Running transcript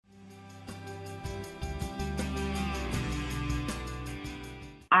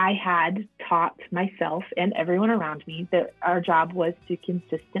I had taught myself and everyone around me that our job was to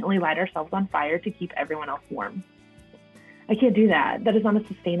consistently light ourselves on fire to keep everyone else warm. I can't do that. That is not a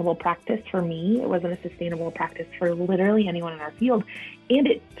sustainable practice for me. It wasn't a sustainable practice for literally anyone in our field. And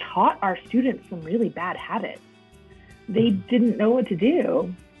it taught our students some really bad habits. They didn't know what to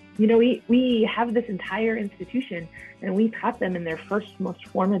do. We have this entire institution, and we taught them in their first most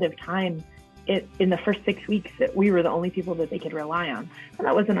formative time in the first 6 weeks that we were the only people that they could rely on. And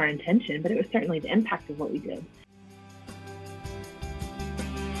that wasn't our intention, but it was certainly the impact of what we did.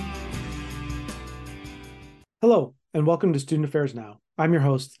 Hello, and welcome to Student Affairs Now. I'm your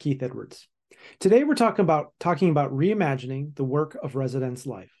host, Keith Edwards. Today we're talking about reimagining the work of residence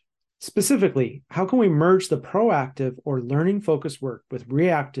life. Specifically, how can we merge the proactive or learning-focused work with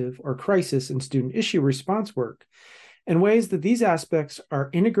reactive or crisis and student issue response work in ways that these aspects are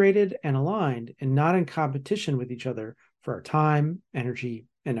integrated and aligned and not in competition with each other for our time, energy,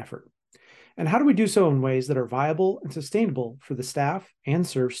 and effort? And how do we do so in ways that are viable and sustainable for the staff and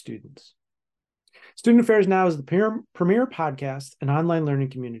serve students? Student Affairs Now is the premier podcast and online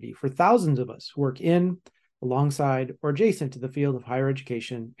learning community for thousands of us who work in, alongside, or adjacent to the field of higher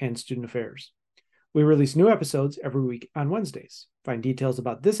education and student affairs. We release new episodes every week on Wednesdays. Find details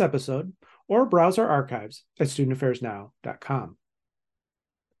about this episode or browse our archives at studentaffairsnow.com.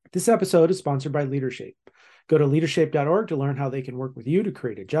 This episode is sponsored by Leadershape. Go to leadershape.org to learn how they can work with you to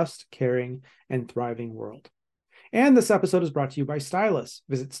create a just, caring, and thriving world. And this episode is brought to you by Stylus.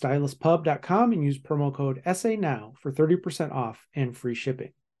 Visit styluspub.com and use promo code SANOW for 30% off and free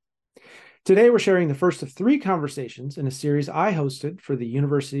shipping. Today, we're sharing the first of 3 conversations in a series I hosted for the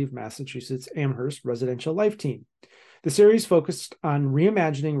University of Massachusetts Amherst Residential Life Team. The series focused on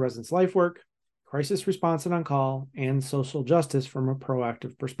reimagining residence life work, crisis response and on-call, and social justice from a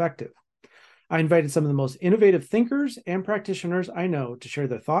proactive perspective. I invited some of the most innovative thinkers and practitioners I know to share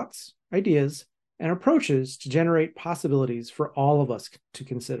their thoughts, ideas, and approaches to generate possibilities for all of us to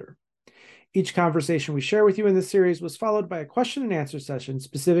consider. Each conversation we share with you in this series was followed by a question and answer session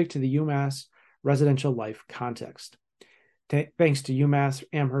specific to the UMass residential life context. Thanks to UMass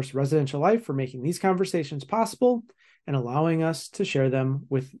Amherst Residential Life for making these conversations possible and allowing us to share them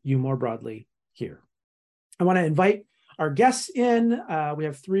with you more broadly here. I want to invite our guests in. We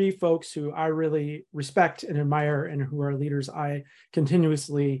have 3 folks who I really respect and admire and who are leaders I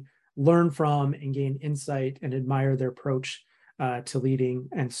continuously learn from and gain insight and admire their approach to leading.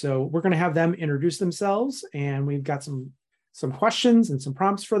 And so we're going to have them introduce themselves, and we've got some questions and some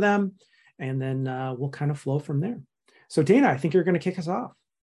prompts for them, and then we'll kind of flow from there. So Dana, I think you're going to kick us off.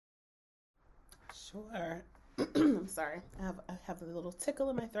 Sure. I'm sorry. I have a little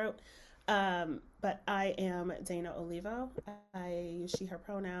tickle in my throat. But I am Dana Olivo. I use she, her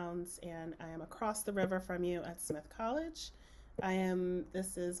pronouns, and I am across the river from you at Smith College.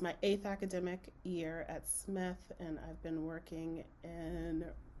 This is my 8th academic year at Smith, and I've been working in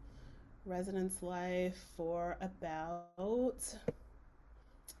residence life for about,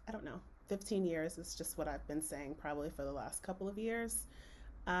 15 years is just what I've been saying probably for the last couple of years.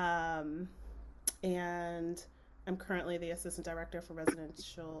 And I'm currently the Assistant Director for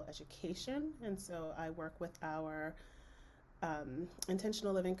Residential Education, and so I work with our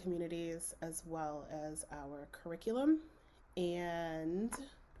intentional living communities as well as our curriculum. And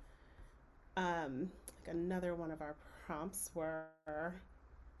another one of our prompts were,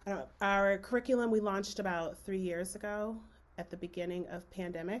 our curriculum we launched about 3 years ago at the beginning of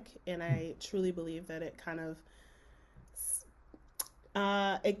pandemic, and I truly believe that it kind of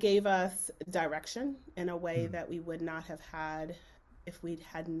it gave us direction in a way that we would not have had if we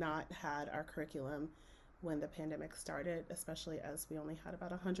had not had our curriculum when the pandemic started, especially as we only had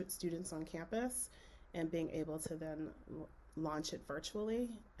about 100 students on campus, and being able to then launch it virtually,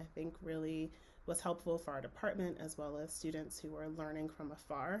 I think really was helpful for our department as well as students who were learning from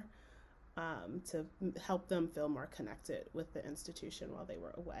afar, to help them feel more connected with the institution while they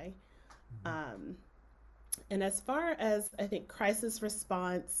were away. And as far as, I think, crisis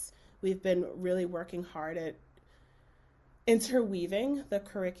response, we've been really working hard at interweaving the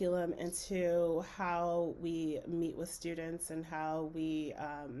curriculum into how we meet with students and how we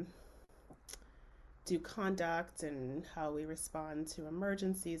do conduct and how we respond to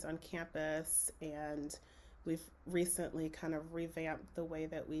emergencies on campus. And we've recently kind of revamped the way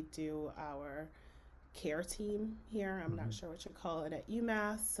that we do our care team here. I'm not sure what you call it at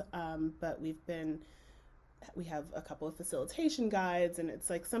UMass, but we have a couple of facilitation guides, and it's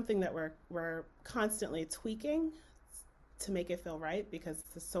like something that we're constantly tweaking to make it feel right, because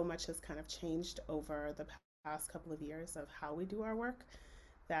so much has kind of changed over the past couple of years of how we do our work,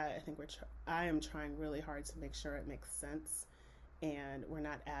 that I think I am trying really hard to make sure it makes sense and we're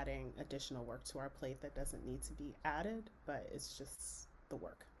not adding additional work to our plate that doesn't need to be added, but it's just the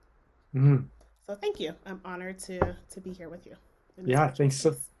work. Mm-hmm. So thank you. I'm honored to be here with you in this Yeah, virtual thanks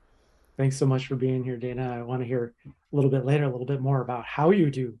so space. thanks so much for being here, Dana. I want to hear a little bit later, a little bit more about how you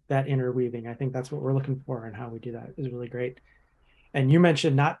do that interweaving. I think that's what we're looking for, and how we do that is really great. And you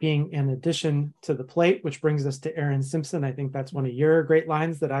mentioned not being an addition to the plate, which brings us to Erin Simpson. I think that's one of your great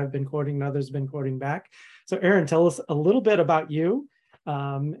lines that I've been quoting and others have been quoting back. So Erin, tell us a little bit about you,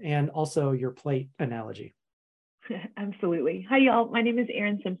 and also your plate analogy. Absolutely. Hi, y'all. My name is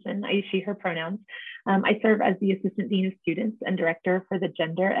Erin Simpson. I use she, her pronouns. I serve as the Assistant Dean of Students and Director for the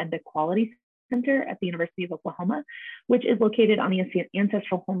Gender and Equality Center at the University of Oklahoma, which is located on the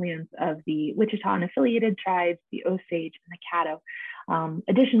ancestral homelands of the Wichita and affiliated tribes, the Osage and the Caddo.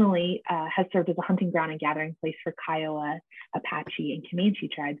 Additionally, has served as a hunting ground and gathering place for Kiowa, Apache, and Comanche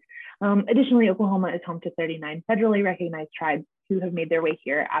tribes. Additionally, Oklahoma is home to 39 federally recognized tribes who have made their way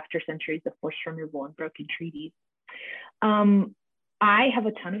here after centuries of forced removal and broken treaties. I have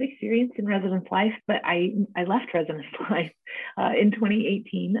a ton of experience in residence life, but I left residence life in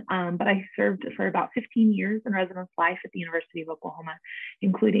 2018. But I served for about 15 years in residence life at the University of Oklahoma,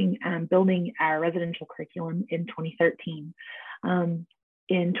 including building our residential curriculum in 2013.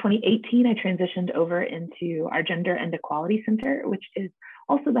 In 2018, I transitioned over into our Gender and Equality Center, which is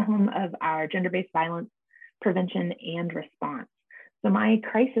also the home of our gender-based violence prevention and response. So my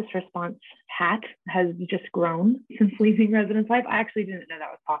crisis response hat has just grown since leaving residence life. I actually didn't know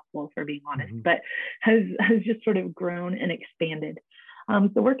that was possible, for being honest, but has just sort of grown and expanded.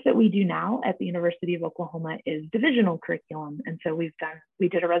 The work that we do now at the University of Oklahoma is divisional curriculum. And so we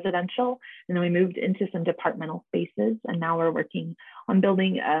did a residential, and then we moved into some departmental spaces. And now we're working on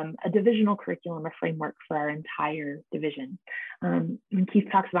building a divisional curriculum, a framework for our entire division. When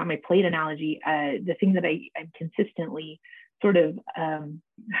Keith talks about my plate analogy, the thing that I'm consistently sort of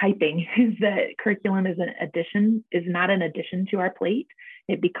hyping is that curriculum is not an addition to our plate.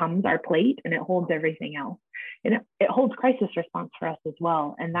 It becomes our plate, and it holds everything else. And it holds crisis response for us as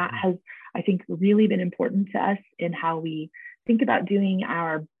well. And that has, I think, really been important to us in how we think about doing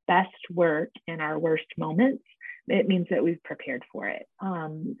our best work in our worst moments. It means that we've prepared for it.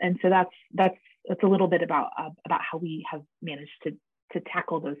 And so that's a little bit about how we have managed to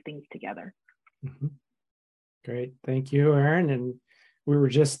tackle those things together. Mm-hmm. Great. Thank you, Erin. And we were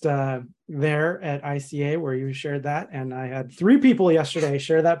just there at ICA where you shared that. And I had 3 people yesterday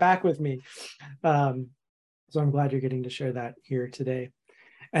share that back with me. So I'm glad you're getting to share that here today.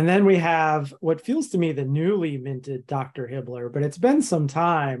 And then we have what feels to me the newly minted Dr. Hibbler, but it's been some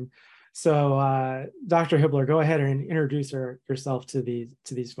time. So Dr. Hibbler, go ahead and introduce yourself to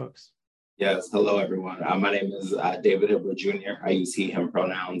these folks. Yes. Hello, everyone. My name is David Hibbler Jr. I use he, him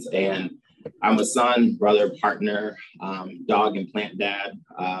pronouns, and I'm a son, brother, partner, dog and plant dad,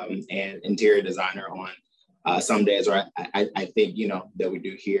 and interior designer on some days, or I think, that we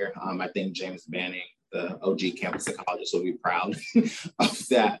do here. I think James Banning, the OG campus psychologist, will be proud of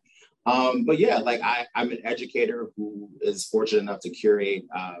that. But yeah, I'm an educator who is fortunate enough to curate,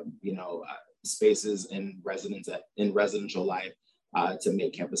 spaces in residential life to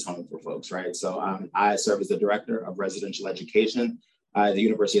make campus home for folks, right? So I serve as the director of residential education at the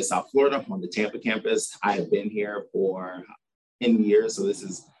University of South Florida on the Tampa campus. I have been here for 10 years, so this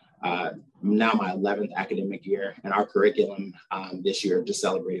is now my 11th academic year, and our curriculum this year just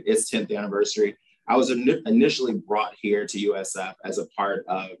celebrated its 10th anniversary. I was initially brought here to USF as a part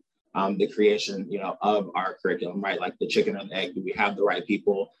of the creation, of our curriculum, right? Like the chicken or the egg. Do we have the right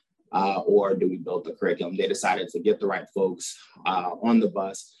people, or do we build the curriculum? They decided to get the right folks on the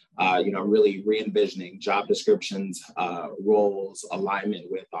bus. Really re-envisioning job descriptions, roles, alignment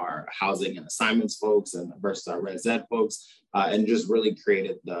with our housing and assignments folks and versus our res ed folks, and just really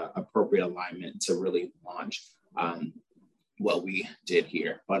created the appropriate alignment to really launch what we did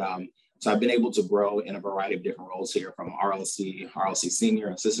here. But so I've been able to grow in a variety of different roles here, from RLC Senior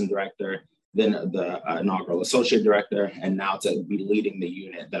Assistant Director, then the inaugural Associate Director, and now to be leading the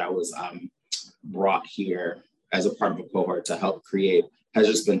unit that I was brought here as a part of a cohort to help create has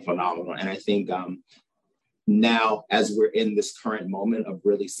just been phenomenal. And I think now, as we're in this current moment of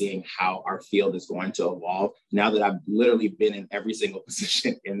really seeing how our field is going to evolve, now that I've literally been in every single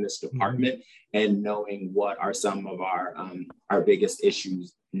position in this department and knowing what are some of our biggest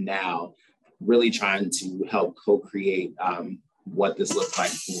issues now, really trying to help co-create what this looks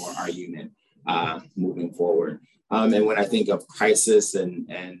like for our unit moving forward. And when I think of crisis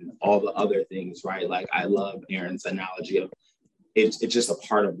and all the other things, right? Like, I love Erin's analogy of it's just a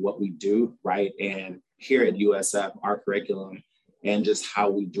part of what we do, right? And here at USF, our curriculum and just how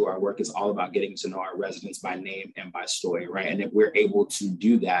we do our work is all about getting to know our residents by name and by story, right? And if we're able to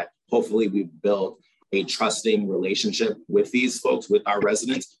do that, hopefully we've built a trusting relationship with these folks, with our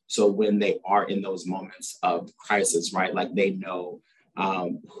residents. So when they are in those moments of crisis, right, like they know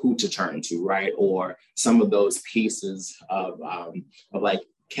who to turn to, right? Or some of those pieces of like,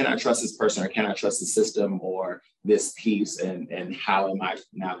 can I trust this person, or can I trust the system, or this piece, and how am I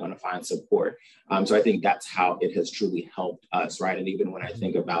now going to find support? So I think that's how it has truly helped us, right? And even when I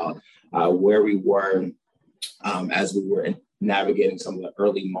think about where we were as we were navigating some of the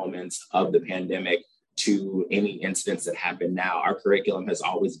early moments of the pandemic to any incidents that happen now, our curriculum has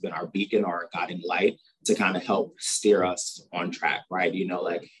always been our beacon or our guiding light to kind of help steer us on track, right? You know,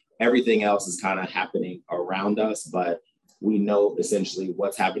 like everything else is kind of happening around us, but we know essentially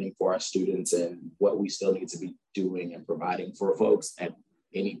what's happening for our students and what we still need to be doing and providing for folks at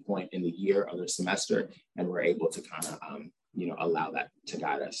any point in the year or the semester. And we're able to kind of, allow that to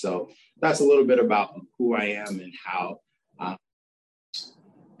guide us. So that's a little bit about who I am and how,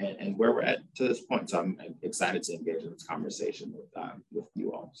 and where we're at to this point. So I'm excited to engage in this conversation with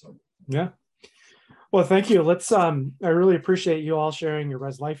you all. So yeah. Well, thank you. I really appreciate you all sharing your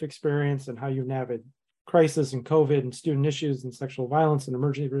res life experience and how you navigate crisis and COVID and student issues and sexual violence and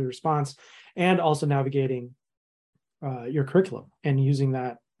emergency response, and also navigating your curriculum and using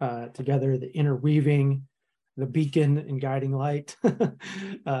that together, the interweaving, the beacon and guiding light,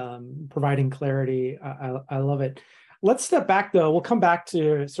 providing clarity. I love it. Let's step back though. We'll come back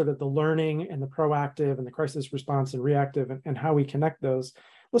to sort of the learning and the proactive and the crisis response and reactive and how we connect those.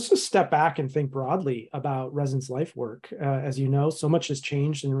 Let's just step back and think broadly about residence life work. As you know, so much has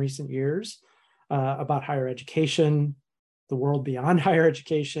changed in recent years about higher education, the world beyond higher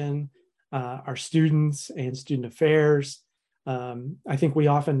education, our students and student affairs. I think we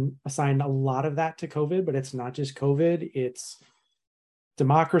often assign a lot of that to COVID, but it's not just COVID. It's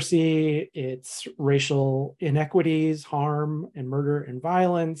democracy, it's racial inequities, harm and murder and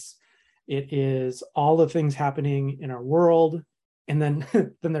violence. It is all the things happening in our world. And then,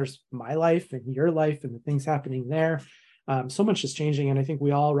 then there's my life and your life and the things happening there. So much is changing. And I think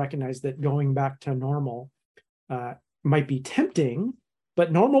we all recognize that going back to normal might be tempting,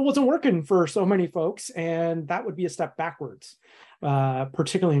 but normal wasn't working for so many folks. And that would be a step backwards,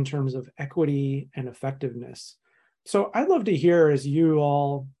 particularly in terms of equity and effectiveness. So I'd love to hear, as you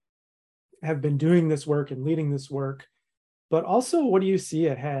all have been doing this work and leading this work, but also what do you see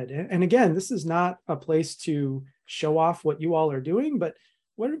ahead? And again, this is not a place to show off what you all are doing, but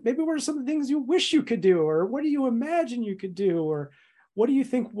what are some of the things you wish you could do, or what do you imagine you could do, or what do you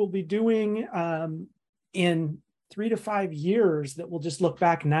think we'll be doing in 3 to 5 years that we'll just look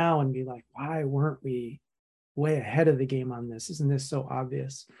back now and be like, why weren't we way ahead of the game on this? Isn't this so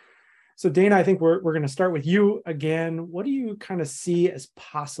obvious? So Dana, I think we're going to start with you again. What do you kind of see as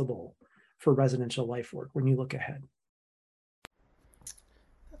possible for residential life work when you look ahead?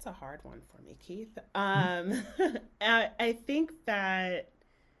 That's a hard one for me, Keith. I think that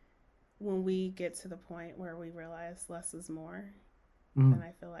when we get to the point where we realize less is more, then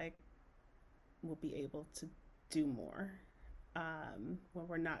I feel like we'll be able to do more when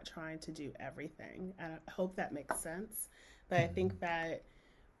we're not trying to do everything. And I hope that makes sense. But I think that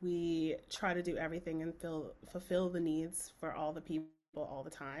we try to do everything and fulfill the needs for all the people all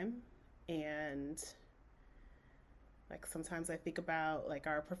the time. And like sometimes I think about like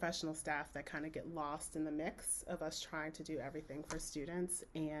our professional staff that kind of get lost in the mix of us trying to do everything for students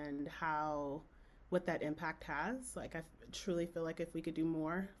and what that impact has. Like I truly feel like if we could do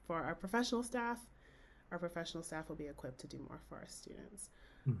more for our professional staff will be equipped to do more for our students.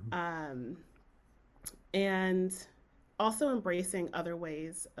 And also embracing other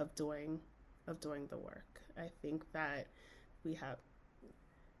ways of doing the work. I think that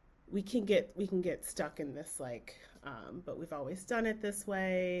we can get stuck in this like, but we've always done it this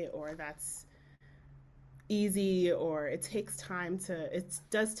way, or that's easy, or it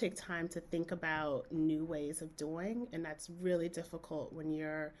does take time to think about new ways of doing, and that's really difficult when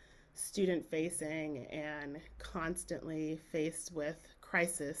you're student facing and constantly faced with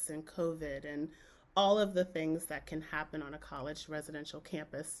crisis and COVID and all of the things that can happen on a college residential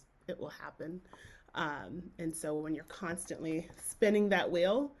campus. It will happen. And so when you're constantly spinning that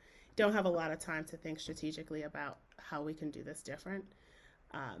wheel, don't have a lot of time to think strategically about how we can do this different.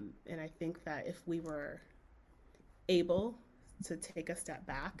 And I think that if we were able to take a step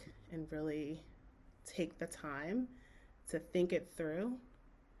back and really take the time to think it through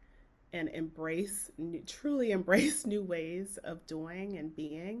and truly embrace new ways of doing and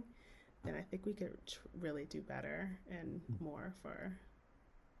being, then I think we could really do better and more for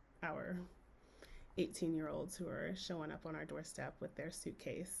our 18-year-olds who are showing up on our doorstep with their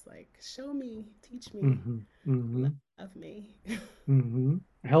suitcase, like, show me, teach me, Mm-hmm. Mm-hmm. love me, Mm-hmm.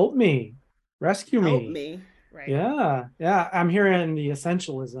 Help me, rescue help me. me, right? Yeah. Yeah. I'm hearing the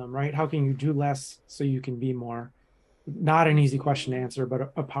essentialism, right? How can you do less so you can be more? Not an easy question to Mm-hmm. answer,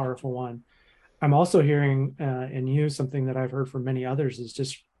 but a powerful one. I'm also hearing in you something that I've heard from many others is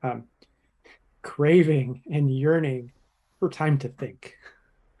just craving and yearning for time to think.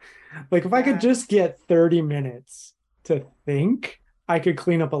 Like if I could Yes. just get 30 minutes to think, I could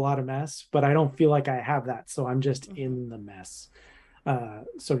clean up a lot of mess, but I don't feel like I have that. So I'm just Mm-hmm. in the mess,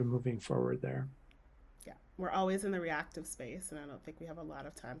 sort of moving forward there. Yeah, we're always in the reactive space, and I don't think we have a lot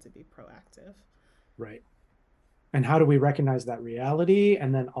of time to be proactive. Right. And how do we recognize that reality?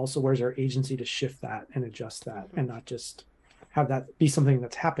 And then also, where's our agency to shift that and adjust that Mm-hmm. and not just have that be something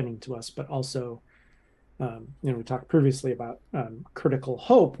that's happening to us, but also, we talked previously about critical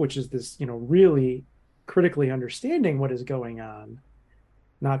hope, which is this, really critically understanding what is going on,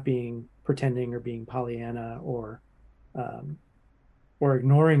 not being pretending or being Pollyanna um, or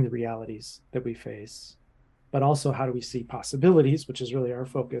ignoring the realities that we face, but also how do we see possibilities, which is really our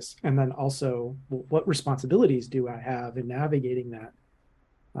focus, and then also what responsibilities do I have in navigating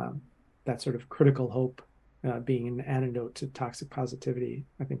that sort of critical hope, being an antidote to toxic positivity,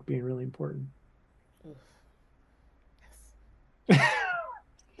 I think being really important. Oof.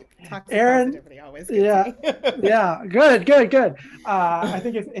 Toxic Erin, positivity always gets yeah, me. yeah, good, good, good. I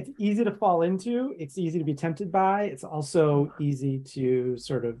think it's easy to fall into. It's easy to be tempted by. It's also easy to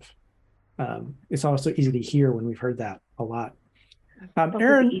sort of. It's also easy to hear when we've heard that a lot. It's also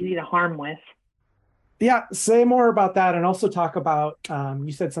Erin, easy to harm with. yeah, say more about that, and also talk about.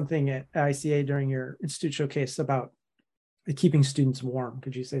 You said something at ICA during your institute showcase about keeping students warm.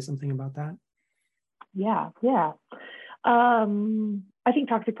 Could you say something about that? Yeah, yeah. I think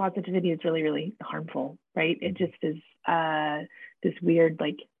toxic positivity is really, really harmful, right? It just is this weird,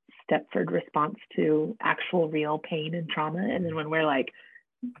 like, Stepford response to actual real pain and trauma. And then when we're like,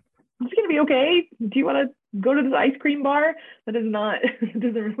 it's going to be okay. Do you want to go to this ice cream bar? That is not, it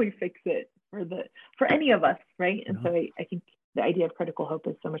doesn't really fix it for any of us, right? And so I think the idea of critical hope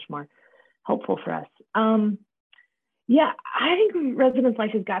is so much more helpful for us. Yeah, I think residence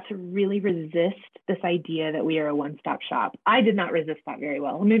life has got to really resist this idea that we are a one-stop shop. I did not resist that very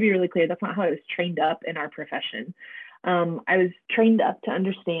well. Let me be really clear. That's not how I was trained up in our profession. I was trained up to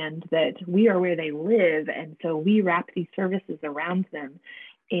understand that we are where they live, and so we wrap these services around them.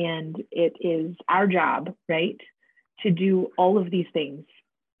 And it is our job, right, to do all of these things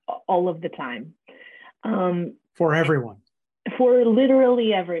all of the time. For everyone. For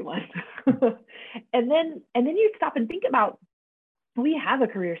literally everyone. and then you stop and think about, we have a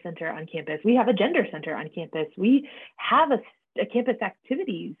career center on campus, we have a gender center on campus, we have a campus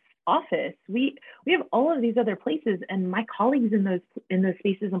activities office, we have all of these other places, and my colleagues in those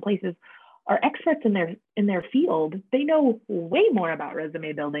spaces and places are experts in their field. They know way more about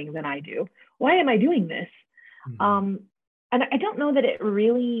resume building than I do. Why am I doing this? Mm-hmm. And I don't know that it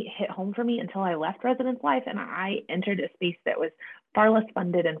really hit home for me until I left residence life and I entered a space that was far less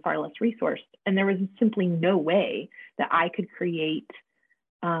funded and far less resourced. And there was simply no way that I could create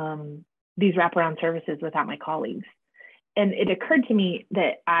these wraparound services without my colleagues. And it occurred to me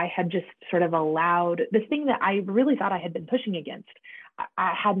that I had just sort of allowed this thing that I really thought I had been pushing against.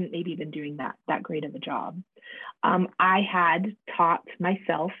 I hadn't maybe been doing that great of a job. I had taught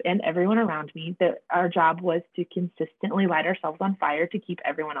myself and everyone around me that our job was to consistently light ourselves on fire to keep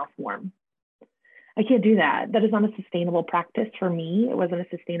everyone else warm. I can't do that. That is not a sustainable practice for me. It wasn't a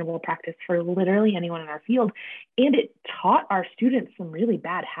sustainable practice for literally anyone in our field. And it taught our students some really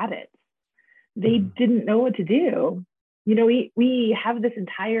bad habits. They didn't know what to do. We have this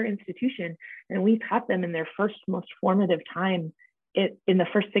entire institution, and we taught them in their first most formative time in the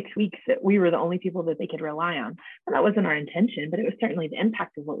first 6 weeks that we were the only people that they could rely on. And that wasn't our intention, but it was certainly the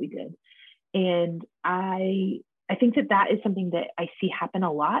impact of what we did. And I think that is something that I see happen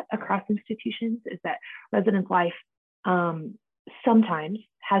a lot across institutions, is that residence life sometimes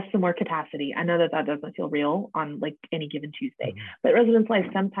has some more capacity. I know that doesn't feel real on like any given Tuesday, but residence life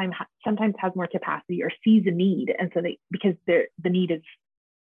sometimes has more capacity or sees a need. And so because the need is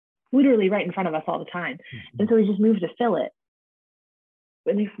literally right in front of us all the time. And so we just move to fill it.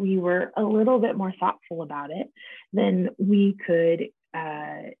 And if we were a little bit more thoughtful about it, then we could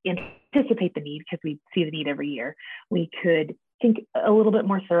anticipate the need, because we see the need every year. We could think a little bit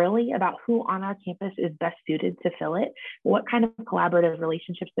more thoroughly about who on our campus is best suited to fill it, what kind of collaborative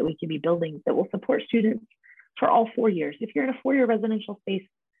relationships that we can be building that will support students for all 4 years. If you're in a 4-year residential space,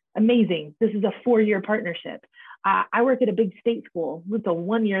 amazing. This is a 4-year partnership. I work at a big state school with a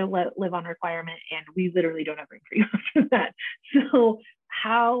 1-year live on requirement, and we literally don't have room for you after that. So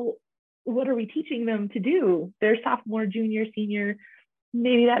what are we teaching them to do? They're sophomore, junior, senior,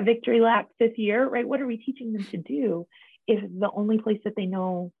 maybe that victory lap 5th year, right? What are we teaching them to do if the only place that they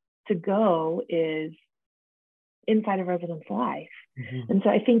know to go is inside of residence life? Mm-hmm. And so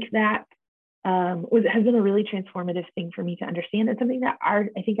I think that has been a really transformative thing for me to understand. It's something that I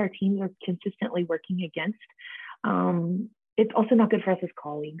think our teams are consistently working against. It's also not good for us as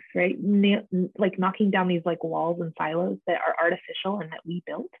colleagues, right? Like knocking down these like walls and silos that are artificial and that we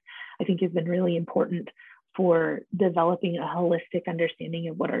built, I think has been really important for developing a holistic understanding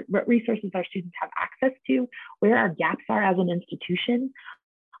of what resources our students have access to, where our gaps are as an institution,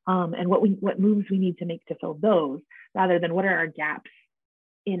 and what moves we need to make to fill those, rather than what are our gaps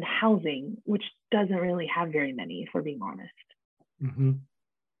in housing, which doesn't really have very many, if we're being honest. Mm-hmm.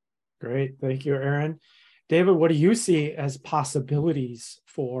 Great. Thank you, Erin. David, what do you see as possibilities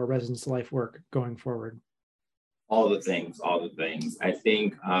for residence life work going forward? All the things. I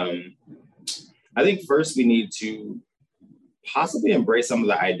think first we need to possibly embrace some of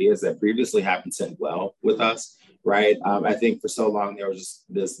the ideas that previously haven't sit well with us, right? I think for so long there was just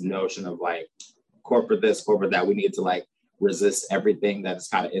this notion of like corporate this, corporate that. We need to like resist everything that is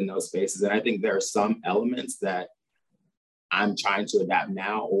kind of in those spaces. And I think there are some elements that I'm trying to adapt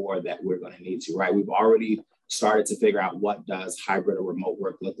now, or that we're going to need to, right? We've already started to figure out what does hybrid or remote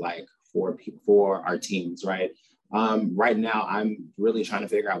work look like for our teams, right? Right now, I'm really trying to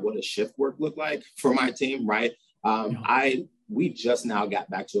figure out what does shift work look like for my team, right? We just now got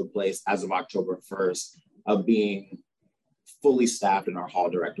back to a place as of October 1st of being fully staffed in our hall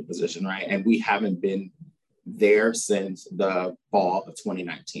director position, right? And we haven't been there since the fall of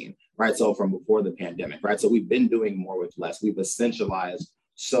 2019, right? So from before the pandemic, right? So we've been doing more with less. We've essentialized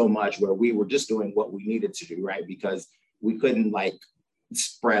so much where we were just doing what we needed to do, right? Because we couldn't like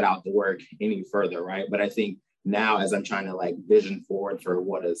spread out the work any further, right? But I think now as I'm trying to like vision forward for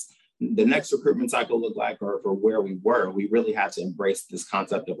what is the next recruitment cycle look like, or for where we were, we really had to embrace this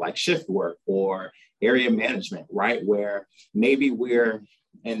concept of like shift work or area management, right? Where maybe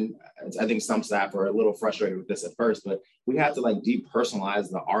and I think some staff are a little frustrated with this at first, but we had to like depersonalize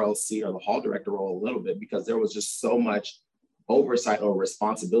the RLC or the hall director role a little bit, because there was just so much oversight or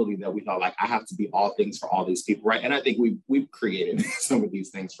responsibility that we thought like, I have to be all things for all these people, right? And I think we've created some of these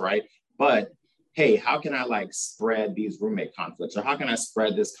things, right? But hey, how can I like spread these roommate conflicts, or how can I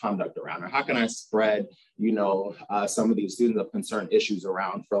spread this conduct around, or how can I spread, some of these students of concern issues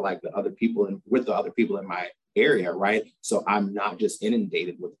around for like the other people and with the other people in my area, right? So I'm not just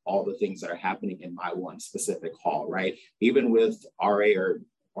inundated with all the things that are happening in my one specific hall, right? Even with RA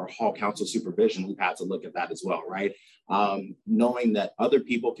or hall council supervision, we've had to look at that as well, right? Knowing that other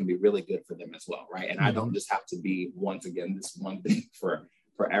people can be really good for them as well, right? And I don't just have to be, once again, this one thing for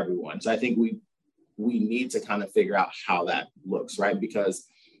everyone. So I think we need to kind of figure out how that looks, right? Because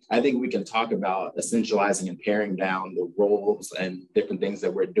I think we can talk about essentializing and paring down the roles and different things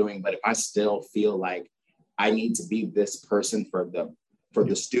that we're doing, but if I still feel like I need to be this person for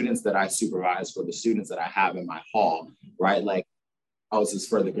the students that I supervise, for the students that I have in my hall, right? Like I was just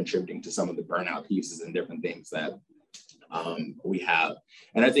further contributing to some of the burnout pieces and different things that we have.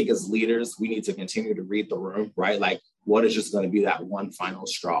 And I think as leaders, we need to continue to read the room, right? Like what is just going to be that one final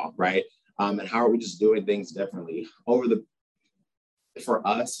straw, right? And how are we just doing things differently for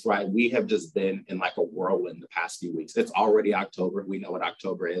us, right? We have just been in like a whirlwind the past few weeks. It's already October. We know what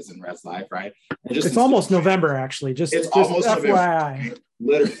October is in Res Life, right? And it's almost November, actually. It's almost FYI.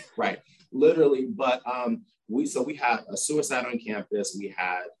 Literally, right? Literally, but we had a suicide on campus. We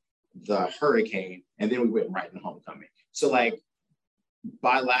had the hurricane, and then we went right into homecoming. So like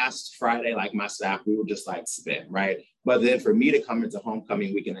by last Friday, like my staff, we were just like spent, right? But then for me to come into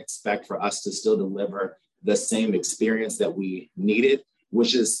homecoming, we can expect for us to still deliver the same experience that we needed,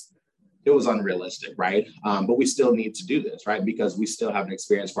 it was unrealistic, right? But we still need to do this, right? Because we still have an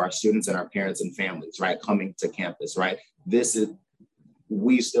experience for our students and our parents and families, right? Coming to campus, right?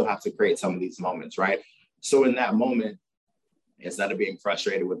 We still have to create some of these moments, right? So in that moment, instead of being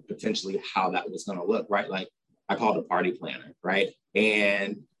frustrated with potentially how that was going to look, right? Like I called a party planner, right?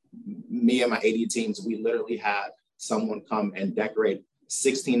 And me and my AD teams, we literally had someone come and decorate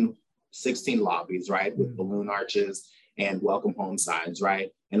 16 lobbies, right? With balloon arches and welcome home signs, right?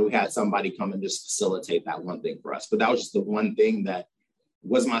 And we had somebody come and just facilitate that one thing for us. But that was just the one thing that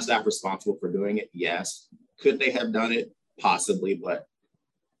was my staff responsible for doing it? Yes. Could they have done it? Possibly, but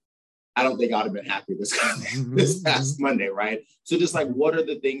I don't think I'd have been happy this past Monday, right? So just like, what are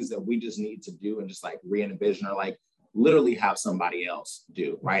the things that we just need to do and just like re-envision or like literally have somebody else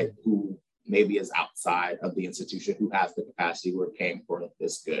do, right? Who maybe is outside of the institution, who has the capacity, who are paying for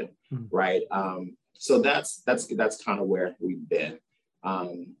this good, right? So that's kind of where we've been,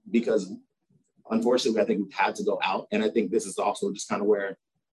 because unfortunately, I think we've had to go out, and I think this is also just kind of where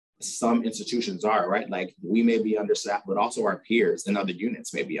some institutions are, right? Like, we may be understaffed, but also our peers in other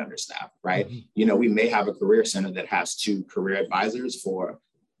units may be understaffed, right? You know, we may have a career center that has 2 career advisors for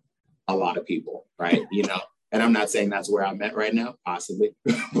a lot of people, right? You know, and I'm not saying that's where I'm at right now, possibly,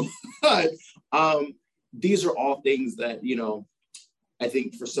 but these are all things that, you know, I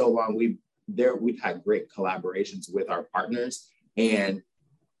think for so long we've had great collaborations with our partners, and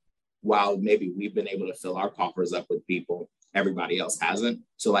while maybe we've been able to fill our coffers up with people, everybody else hasn't.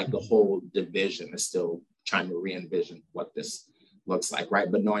 So like the whole division is still trying to re-envision what this looks like, right?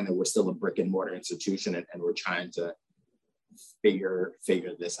 But knowing that we're still a brick and mortar institution, and we're trying to figure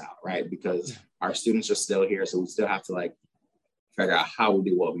this out, right? Because our students are still here. So we still have to like figure out how we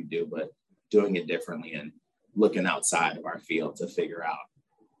do what we do, but doing it differently and looking outside of our field to figure out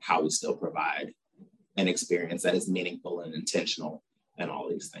how we still provide an experience that is meaningful and intentional and all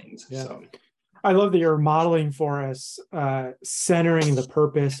these things. Yeah. So I love that you're modeling for us, centering the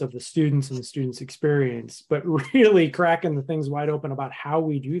purpose of the students and the students' experience, but really cracking the things wide open about how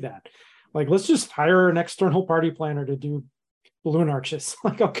we do that. Like, let's just hire an external party planner to do balloon arches.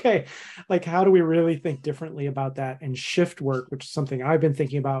 Like, okay, like, how do we really think differently about that and shift work, which is something I've been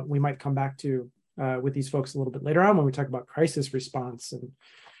thinking about. We might come back to with these folks a little bit later on when we talk about crisis response, and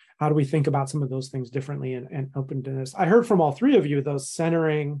how do we think about some of those things differently and open to this. I heard from all 3 of you, those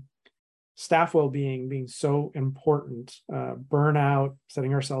centering staff well-being being so important. Burnout,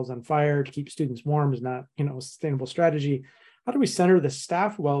 setting ourselves on fire to keep students warm is not, you know, a sustainable strategy. How do we center the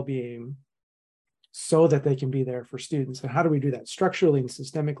staff well-being so that they can be there for students? And how do we do that structurally and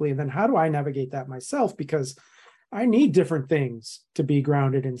systemically? And then how do I navigate that myself? Because I need different things to be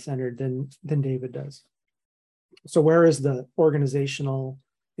grounded and centered than David does. So where is the organizational,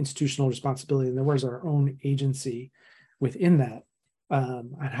 institutional responsibility? And then where's our own agency within that?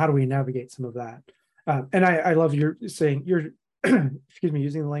 And how do we navigate some of that? And I love your saying, you're, excuse me,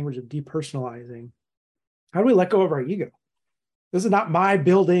 using the language of depersonalizing. How do we let go of our ego? This is not my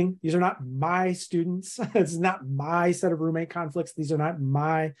building. These are not my students. This is not my set of roommate conflicts. These are not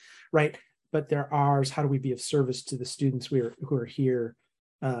my, right? But they're ours. How do we be of service to the students who are here?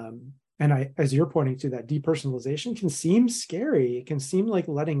 And as you're pointing to, that depersonalization can seem scary. It can seem like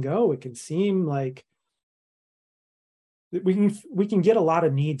letting go. It can seem like we can get a lot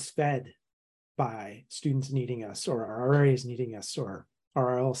of needs fed by students needing us, or our RAs needing us, or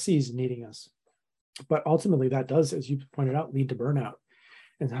our LLCs needing us. But ultimately that does, as you pointed out, lead to burnout.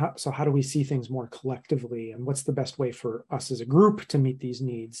 And so how do we see things more collectively, and what's the best way for us as a group to meet these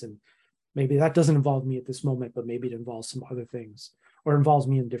needs? And maybe that doesn't involve me at this moment, but maybe it involves some other things, or involves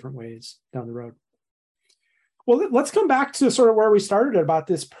me in different ways down the road. Well, let's come back to sort of where we started about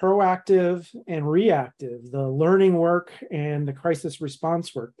this proactive and reactive, the learning work and the crisis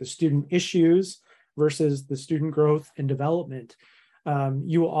response work, the student issues versus the student growth and development.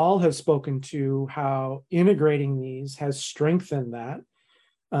 You all have spoken to how integrating these has strengthened that.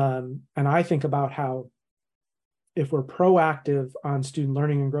 And I think about how if we're proactive on student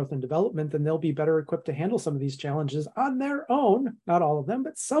learning and growth and development, then they'll be better equipped to handle some of these challenges on their own, not all of them,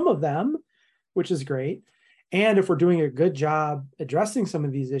 but some of them, which is great. And if we're doing a good job addressing some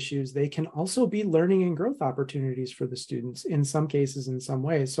of these issues, they can also be learning and growth opportunities for the students in some cases, in some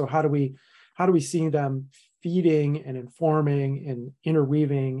ways. So how do we see them feeding and informing and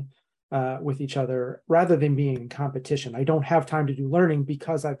interweaving with each other rather than being in competition? I don't have time to do learning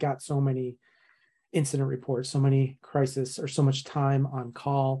because I've got so many incident reports, so many crises, or so much time on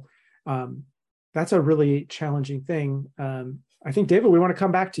call. That's a really challenging thing. I think, David, we want to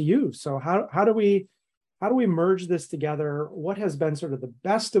come back to you. So how do we merge this together? What has been sort of the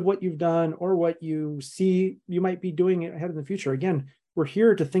best of what you've done, or what you see you might be doing ahead in the future? Again, we're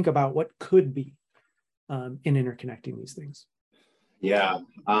here to think about what could be in interconnecting these things. Yeah,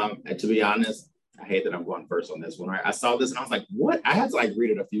 and to be honest, I hate that I'm going first on this one. Right? I saw this and I was like, what? I had to like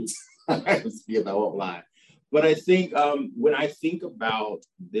read it a few times to get the whole line. But I think when I think about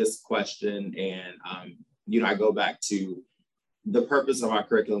this question, and I go back to the purpose of our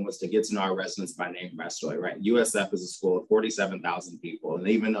curriculum was to get to know our residents by name, by story, right? USF is a school of 47,000 people. And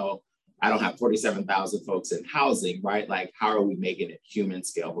even though I don't have 47,000 folks in housing, right? Like, how are we making it human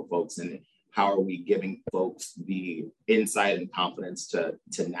scale for folks? And how are we giving folks the insight and confidence to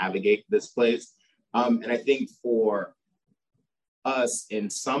navigate this place? And I think for us, in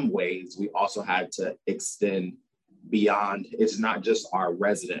some ways, we also had to extend beyond, it's not just our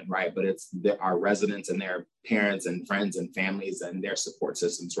resident, right? But it's our residents and their parents and friends and families and their support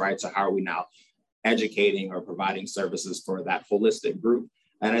systems, right? So how are we now educating or providing services for that holistic group?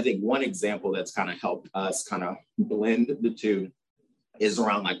 And I think one example that's kind of helped us kind of blend the two is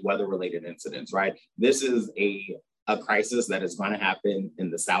around like weather-related incidents, right? This is a crisis that is going to happen in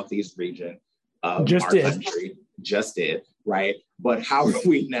the Southeast region of country, just did, right? But how are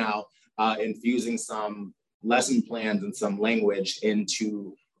we now infusing some lesson plans and some language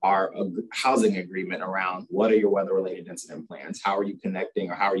into our housing agreement around what are your weather-related incident plans? How are you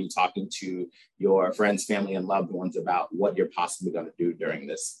connecting, or how are you talking to your friends, family, and loved ones about what you're possibly going to do during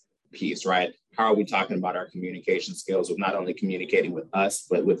this piece, right? How are we talking about our communication skills with not only communicating with us,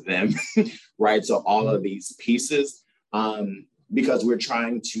 but with them, right? So all of these pieces, because we're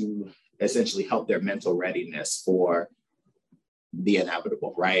trying to essentially help their mental readiness for the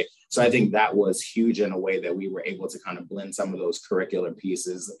inevitable, right? So I think that was huge in a way that we were able to kind of blend some of those curricular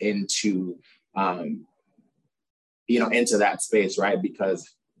pieces into, into that space, right? Because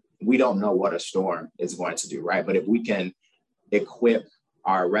we don't know what a storm is going to do, right? But if we can equip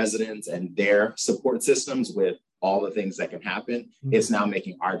our residents and their support systems with all the things that can happen, it's now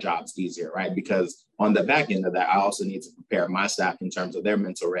making our jobs easier, right? Because on the back end of that, I also need to prepare my staff in terms of their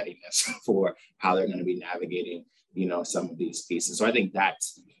mental readiness for how they're going to be navigating, some of these pieces. So I think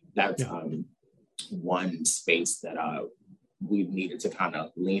that's one space that we've needed to kind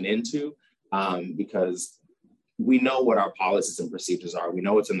of lean into, because we know what our policies and procedures are. We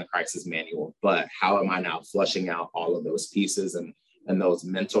know what's in the crisis manual, but how am I now flushing out all of those pieces and those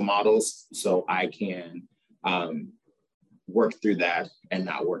mental models so I can work through that and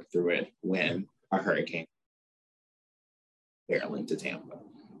not work through it when a hurricane barreling to Tampa.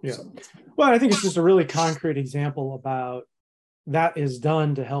 Yeah. Well, I think it's just a really concrete example about that is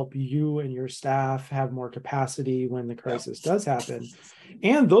done to help you and your staff have more capacity when the crisis does happen.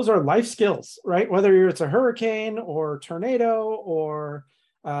 And those are life skills, right? Whether it's a hurricane or tornado or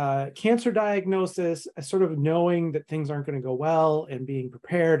cancer diagnosis, sort of knowing that things aren't going to go well and being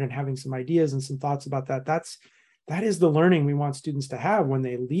prepared and having some ideas and some thoughts about that. That is the learning we want students to have when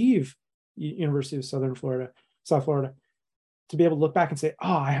they leave University of South Florida, to be able to look back and say,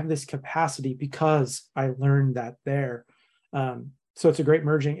 oh, I have this capacity because I learned that there. So it's a great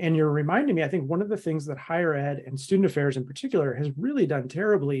merging. And you're reminding me, I think one of the things that higher ed and student affairs in particular has really done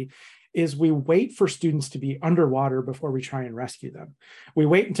terribly is we wait for students to be underwater before we try and rescue them. We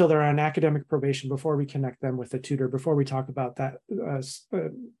wait until they're on academic probation before we connect them with a tutor, before we talk about that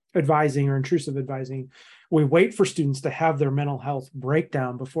advising or intrusive advising. We wait for students to have their mental health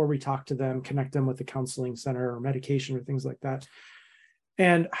breakdown before we talk to them, connect them with a counseling center or medication or things like that.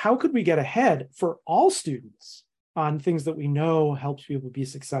 And how could we get ahead for all students on things that we know helps people be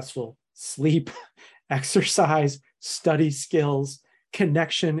successful? Sleep, exercise, study skills,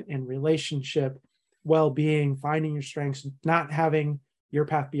 connection and relationship, well-being, finding your strengths, not having your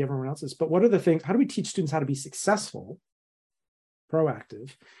path be everyone else's. But what are the things, how do we teach students how to be successful,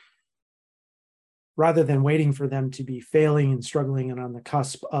 proactive, rather than waiting for them to be failing and struggling and on the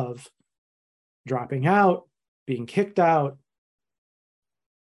cusp of dropping out, being kicked out,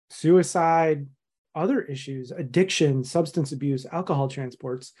 suicide, other issues, addiction, substance abuse, alcohol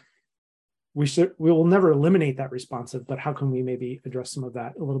transports? We will never eliminate that responsive, but how can we maybe address some of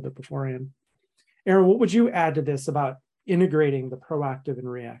that a little bit beforehand? Erin, what would you add to this about integrating the proactive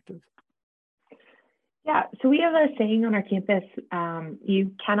and reactive? Yeah, so we have a saying on our campus,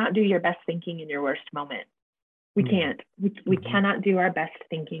 you cannot do your best thinking in your worst moment. We can't. We cannot do our best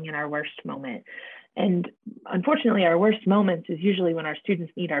thinking in our worst moment. And unfortunately, our worst moments is usually when our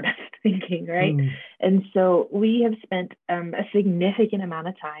students need our best thinking, right? And so we have spent a significant amount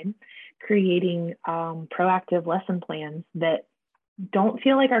of time creating proactive lesson plans that don't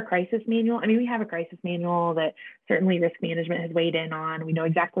feel like our crisis manual. I mean, we have a crisis manual that certainly risk management has weighed in on. We know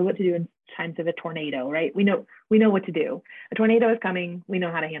exactly what to do in times of a tornado, right? We know what to do. A tornado is coming. We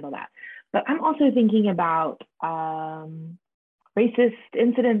know how to handle that. But I'm also thinking about racist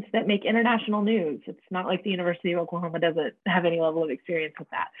incidents that make international news. It's not like the University of Oklahoma doesn't have any level of experience with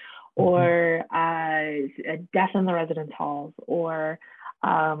that, or a death in the residence halls, or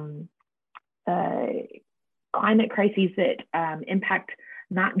climate crises that impact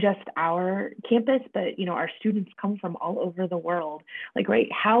not just our campus, but our students come from all over the world. Like, right,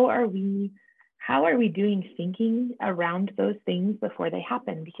 how are we doing thinking around those things before they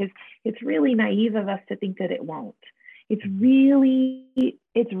happen? Because it's really naive of us to think that it won't. It's really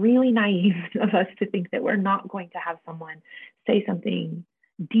naive of us to think that we're not going to have someone say something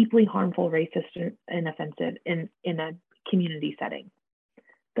deeply harmful, racist, and offensive in a community setting.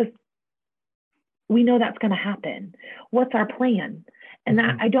 we know that's going to happen. What's our plan? And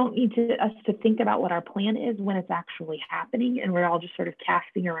that I don't need us to think about what our plan is when it's actually happening, and we're all just sort of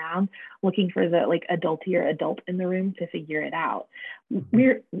casting around looking for the like adultier adult in the room to figure it out.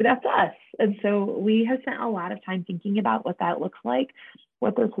 That's us. And so we have spent a lot of time thinking about what that looks like,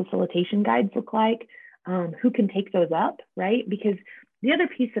 what those facilitation guides look like, who can take those up, right? Because the other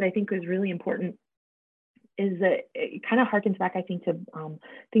piece that I think was really important is that it kind of harkens back, I think, to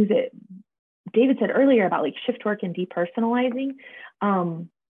things that David said earlier about like shift work and depersonalizing.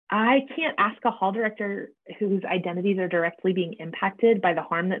 I can't ask a hall director whose identities are directly being impacted by the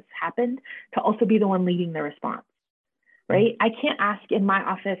harm that's happened to also be the one leading the response, right? I can't ask in my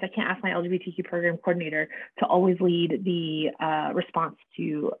office, I can't ask my LGBTQ program coordinator to always lead the response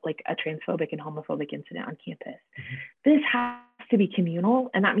to like a transphobic and homophobic incident on campus. This has to be communal,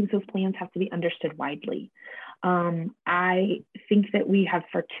 and that means those plans have to be understood widely. I think that we have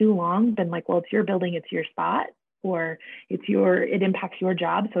for too long been like, well, it's your building, it's your spot, or it impacts your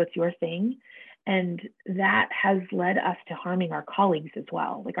job, so it's your thing. And that has led us to harming our colleagues as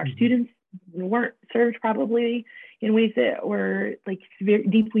well. Like our students weren't served probably in ways that were like very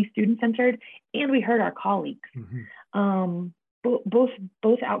deeply student-centered, and we hurt our colleagues.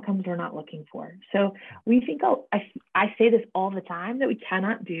 Both outcomes we're not looking for. So we think, I say this all the time, that we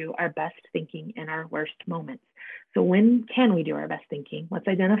cannot do our best thinking in our worst moments. So when can we do our best thinking? Let's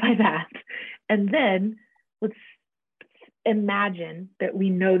identify that. And then let's imagine that we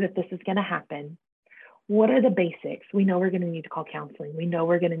know that this is going to happen. What are the basics? We know we're going to need to call counseling. We know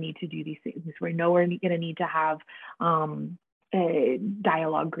we're going to need to do these things. We know we're going to need to have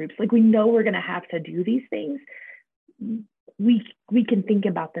dialogue groups. Like we know we're going to have to do these things. We can think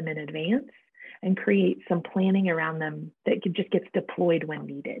about them in advance and create some planning around them that just gets deployed when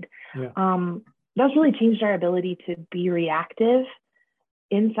needed. That's really changed our ability to be reactive,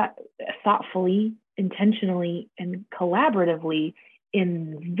 thoughtfully, intentionally, and collaboratively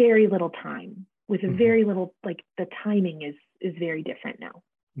in very little time. With very little, like the timing is very different now.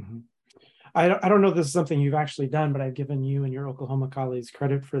 I don't know if this is something you've actually done, but I've given you and your Oklahoma colleagues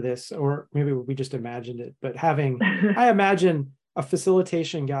credit for this, or maybe we just imagined it. But I imagine a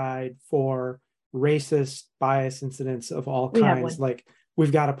facilitation guide for racist bias incidents of all kinds. Like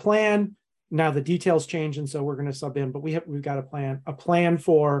we've got a plan. Now the details change, and so we're going to sub in. But we've got a plan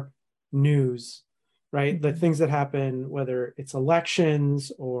for news, right? The things that happen, whether it's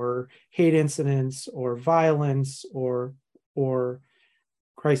elections or hate incidents or violence or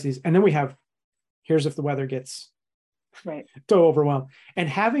crises. And then we have, here's if the weather gets so overwhelmed. And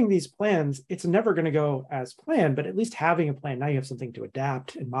having these plans, it's never going to go as planned, but at least having a plan, now you have something to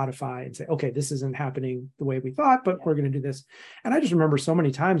adapt and modify and say, okay, this isn't happening the way we thought, but we're going to do this. And I just remember so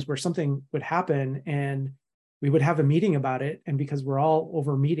many times where something would happen and we would have a meeting about it. And because we're all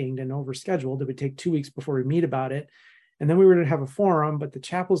over meetinged and over scheduled, it would take 2 weeks before we meet about it. And then we were going to have a forum, but the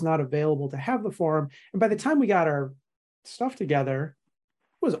chapel's not available to have the forum. And by the time we got our stuff together,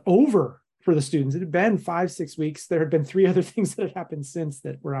 it was over for the students. It had been 5-6 weeks. There had been 3 other things that had happened since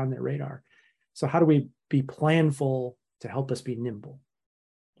that were on their radar. So how do we be planful to help us be nimble?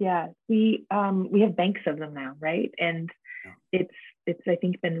 Yeah, we have banks of them now, right? And it's I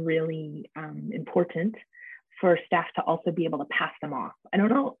think been really important for staff to also be able to pass them off. I don't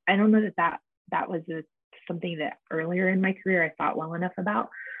know that was something that earlier in my career I thought well enough about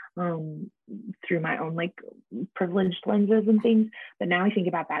through my own like privileged lenses and things. But now I think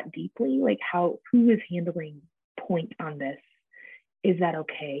about that deeply, like who is handling point on this? Is that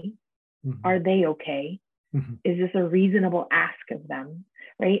okay? Are they okay? Is this a reasonable ask of them?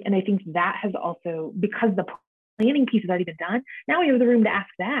 Right. And I think that has also, because the planning piece has already been done, now we have the room to ask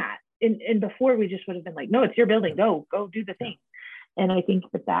that. And before we just would have been like, no, it's your building, go do the thing. And I think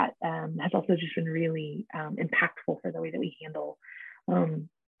that has also just been really impactful for the way that we handle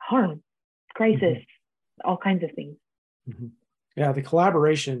harm, crisis, all kinds of things. Yeah, the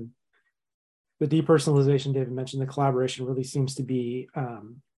collaboration, the depersonalization David mentioned, the collaboration really seems to be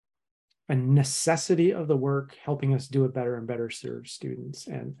a necessity of the work, helping us do it better and better serve students.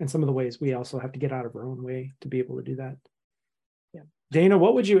 And some of the ways we also have to get out of our own way to be able to do that. Yeah. Dana,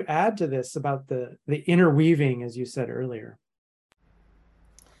 what would you add to this about the interweaving, as you said earlier?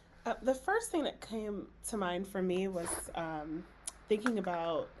 The first thing that came to mind for me was thinking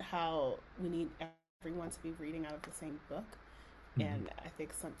about how we need everyone to be reading out of the same book. And I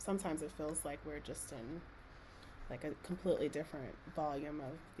think sometimes it feels like we're just in like a completely different volume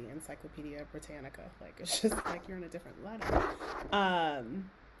of the Encyclopedia Britannica. Like it's just like you're in a different letter.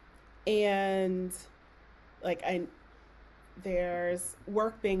 And like there's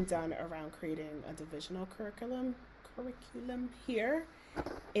work being done around creating a divisional curriculum here.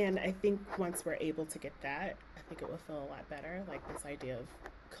 And I think once we're able to get that, I think it will feel a lot better. Like this idea of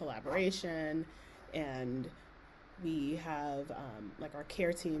collaboration, and we have like our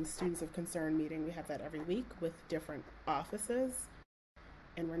care team, Students of Concern meeting. We have that every week with different offices,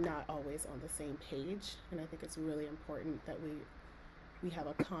 and we're not always on the same page. And I think it's really important that we have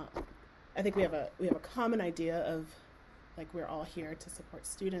I think we have a common idea of like we're all here to support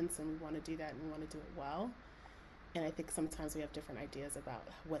students, and we want to do that, and we want to do it well. And I think sometimes we have different ideas about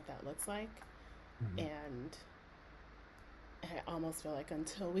what that looks like. Mm-hmm. And I almost feel like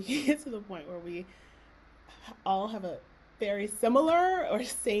until we get to the point where we all have a very similar or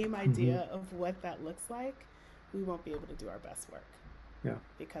same idea mm-hmm. of what that looks like, we won't be able to do our best work. Yeah.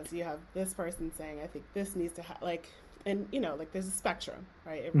 Because you have this person saying, I think this needs to like, and you know, like there's a spectrum,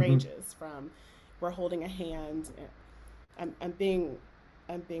 right? It mm-hmm. ranges from we're holding a hand. I'm being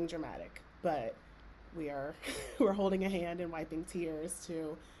dramatic, but we're holding a hand and wiping tears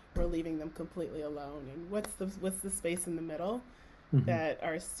to we're leaving them completely alone. And what's the space in the middle mm-hmm. that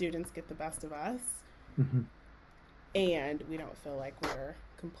our students get the best of us mm-hmm. and we don't feel like we're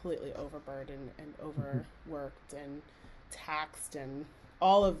completely overburdened and overworked mm-hmm. and taxed and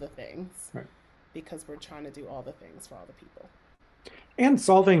all of the things right. because we're trying to do all the things for all the people. And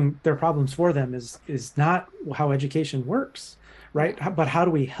solving their problems for them is not how education works, right? But how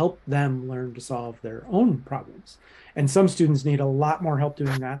do we help them learn to solve their own problems? And some students need a lot more help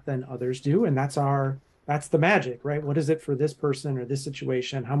doing that than others do. And that's the magic, right? What is it for this person or this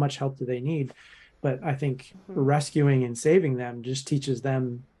situation? How much help do they need? But I think mm-hmm. rescuing and saving them just teaches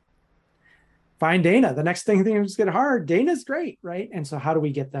them, find Dana. The next things get hard. Dana's great, right? And so how do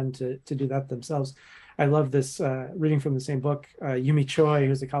we get them to do that themselves? I love this reading from the same book. Yumi Choi,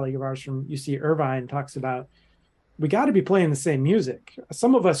 who's a colleague of ours from UC Irvine, talks about we got to be playing the same music.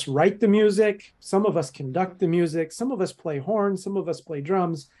 Some of us write the music, some of us conduct the music, some of us play horns, some of us play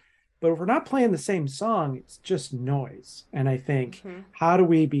drums. But if we're not playing the same song, it's just noise. And I think, mm-hmm. how do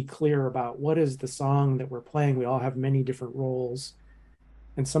we be clear about what is the song that we're playing? We all have many different roles.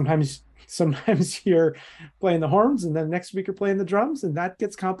 And sometimes you're playing the horns and then next week you're playing the drums, and that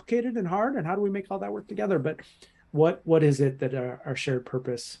gets complicated and hard. And how do we make all that work together? But what is it that our shared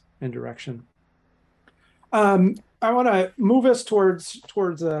purpose and direction? I want to move us towards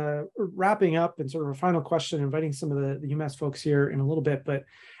wrapping up and sort of a final question, inviting some of the UMass folks here in a little bit. But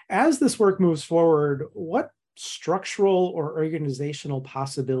as this work moves forward, what structural or organizational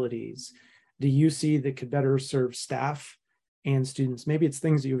possibilities do you see that could better serve staff and students? Maybe it's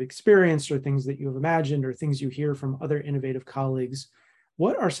things that you've experienced or things that you've imagined or things you hear from other innovative colleagues.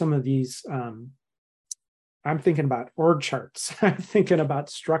 What are some of these? I'm thinking about org charts. I'm thinking about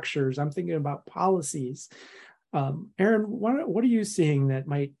structures. I'm thinking about policies. Erin, what are you seeing that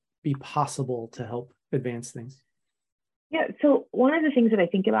might be possible to help advance things? Yeah, so one of the things that I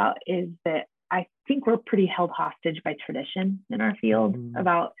think about is that I think we're pretty held hostage by tradition in our field mm-hmm.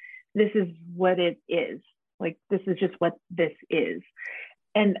 about this is what it is. Like, this is just what this is.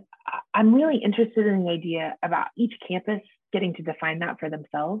 And I'm really interested in the idea about each campus getting to define that for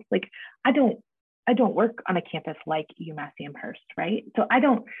themselves. Like, I don't work on a campus like UMass Amherst, right? So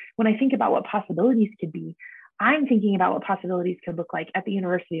when I think about what possibilities could be, I'm thinking about what possibilities could look like at the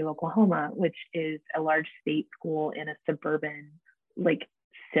University of Oklahoma, which is a large state school in a suburban, like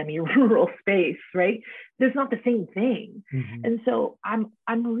semi-rural space, right? There's not the same thing. Mm-hmm. And so I'm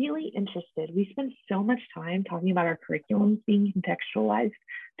really interested. We spend so much time talking about our curriculums being contextualized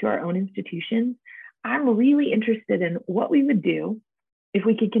to our own institutions. I'm really interested in what we would do if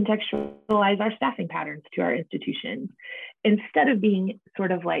we could contextualize our staffing patterns to our institutions, instead of being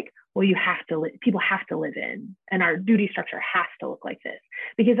sort of like, well, people have to live in, and our duty structure has to look like this,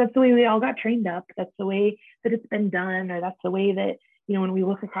 because that's the way we all got trained up. That's the way that it's been done, or that's the way that, you know, when we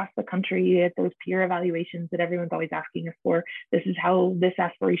look across the country at those peer evaluations that everyone's always asking us for, this is how this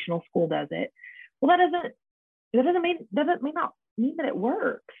aspirational school does it. Well, that may not mean that it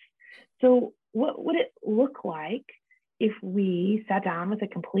works. So what would it look like if we sat down with a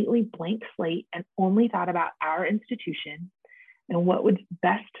completely blank slate and only thought about our institution and what would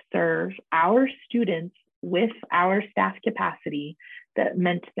best serve our students with our staff capacity, that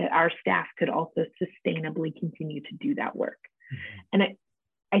meant that our staff could also sustainably continue to do that work? Mm-hmm. And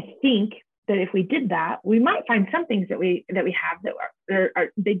I think that if we did that, we might find some things that we have that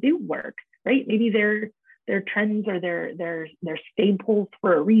they do work, right? Maybe they're trends or they're staples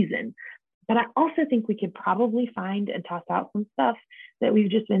for a reason. But I also think we could probably find and toss out some stuff that we've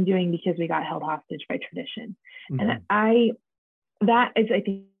just been doing because we got held hostage by tradition. Mm-hmm. And that is, I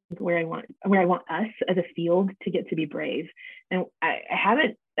think, where I want us as a field to get to be brave. And I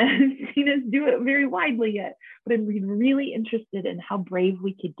haven't seen us do it very widely yet, but I'm really interested in how brave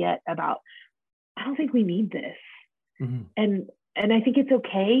we could get about, I don't think we need this. Mm-hmm. And I think it's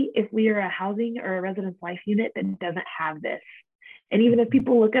okay if we are a housing or a residence life unit that doesn't have this. And even if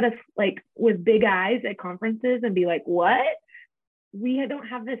people look at us like with big eyes at conferences and be like, what? We don't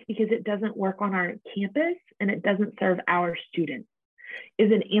have this because it doesn't work on our campus and it doesn't serve our students,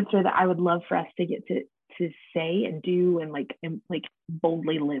 is an answer that I would love for us to get to say and do and like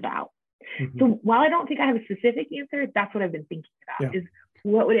boldly live out. Mm-hmm. So while I don't think I have a specific answer, that's what I've been thinking about, is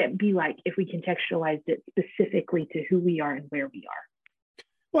what would it be like if we contextualized it specifically to who we are and where we are?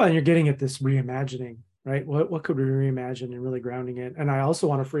 Well, and you're getting at this reimagining, right? What could we reimagine and really grounding it? And I also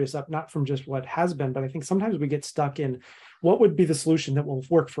want to free us up, not from just what has been, but I think sometimes we get stuck in what would be the solution that will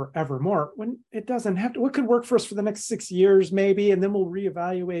work forevermore when it doesn't have to. What could work for us for the next 6 years, maybe, and then we'll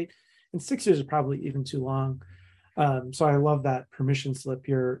reevaluate. And 6 years is probably even too long. So I love that permission slip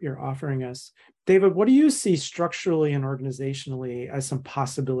you're offering us. David, what do you see structurally and organizationally as some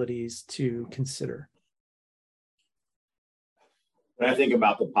possibilities to consider? When I think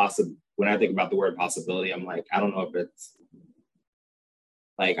about the word possibility, I'm like, I don't know if it's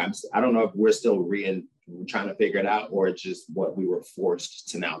like, I don't know if we're still trying to figure it out, or it's just what we were forced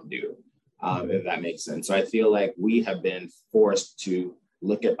to now do, if that makes sense. So I feel like we have been forced to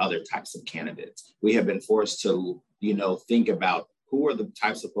look at other types of candidates. We have been forced to, think about who are the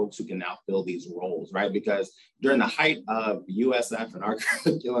types of folks who can now fill these roles, right? Because during the height of USF and our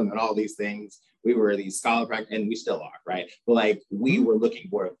curriculum and all these things, we were these scholar practice, and we still are, right? But like, we were looking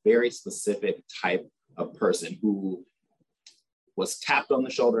for a very specific type of person who was tapped on the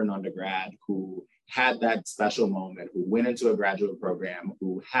shoulder in undergrad, who had that special moment, who went into a graduate program,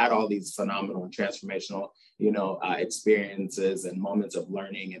 who had all these phenomenal and transformational, experiences and moments of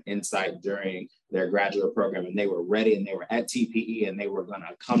learning and insight during their graduate program. And they were ready, and they were at TPE, and they were going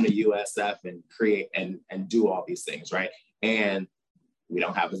to come to USF and create and do all these things, right? And we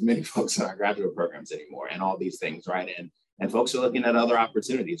don't have as many folks in our graduate programs anymore, and all these things, right? And folks are looking at other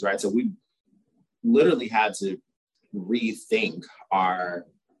opportunities, right? So we literally had to rethink our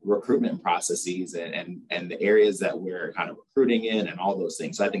recruitment processes and the areas that we're kind of recruiting in and all those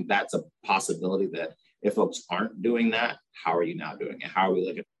things. So I think that's a possibility, that if folks aren't doing that, how are you now doing it? How are we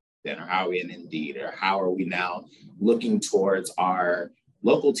looking at it? Or how are we in Indeed? Or how are we now looking towards our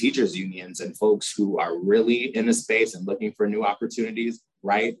local teachers unions and folks who are really in the space and looking for new opportunities,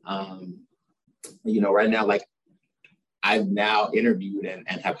 right? Right now, like, I've now interviewed and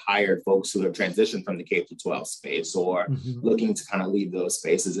have hired folks who have transitioned from the K-12 space, or looking to kind of leave those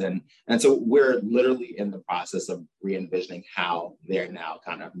spaces. And so we're literally in the process of re-envisioning how they're now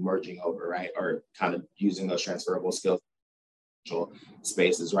kind of merging over, right? Or kind of using those transferable skills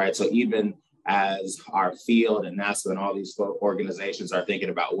spaces, right? So even as our field and NASPA and all these organizations are thinking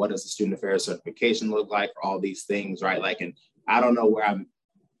about what does the student affairs certification look like for all these things, right? Like, and I don't know where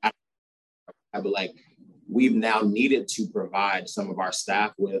I'd be like, we've now needed to provide some of our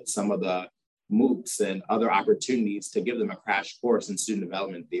staff with some of the MOOCs and other opportunities to give them a crash course in student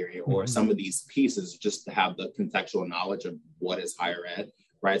development theory, or some of these pieces, just to have the contextual knowledge of what is higher ed,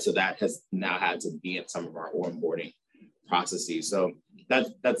 right? So that has now had to be in some of our onboarding processes. So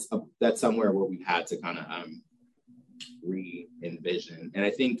that's somewhere where we've had to kind of re-envision. And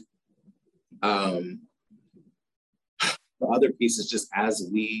I think the other piece is just as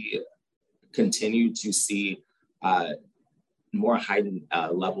we continue to see more heightened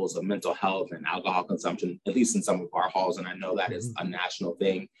levels of mental health and alcohol consumption, at least in some of our halls, and I know that is a national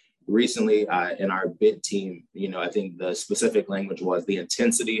thing. Recently, in our bid team, I think the specific language was the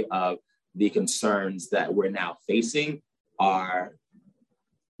intensity of the concerns that we're now facing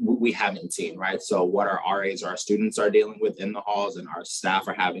we haven't seen, right? So what our RAs, our students are dealing with in the halls, and our staff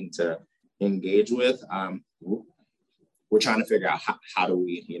are having to engage with, we're trying to figure out how do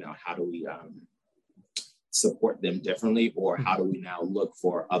we support them differently, or how do we now look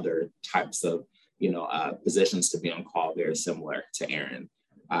for other types of, positions to be on call very similar to Erin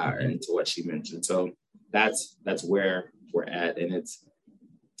and to what she mentioned. So that's where we're at. And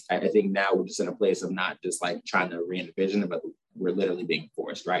I think now we're just in a place of not just like trying to re-envision it, but we're literally being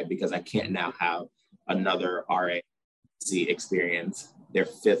forced, right? Because I can't now have another RAC experience their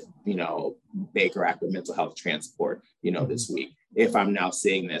fifth, Baker Act of mental health transport, this week. If I'm now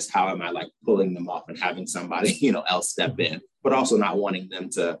seeing this, how am I like pulling them off and having somebody, else step in, but also not wanting them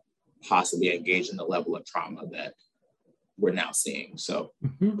to possibly engage in the level of trauma that we're now seeing. So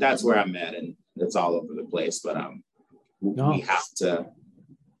that's where I'm at, and it's all over the place, but we're going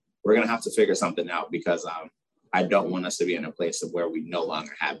to have to figure something out, because I don't want us to be in a place of where we no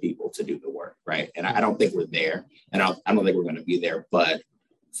longer have people to do the work, right? And I don't think we're there, and I don't think we're going to be there, but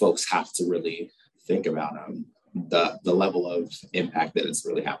folks have to really think about the level of impact that it's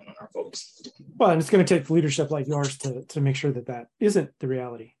really having on our folks. Well, and it's going to take leadership like yours to make sure that that isn't the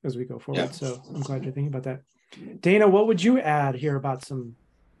reality as we go forward. Yeah. So I'm glad you're thinking about that. Dana, what would you add here about some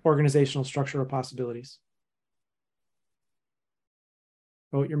organizational structure or possibilities?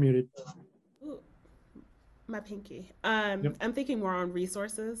 Oh, you're muted. Ooh, my pinky. Yep. I'm thinking more on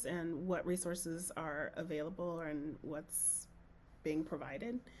resources and what resources are available and what's being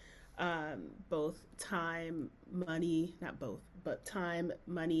provided. Both time, money, not both, but time,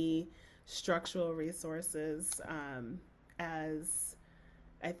 money, structural resources, as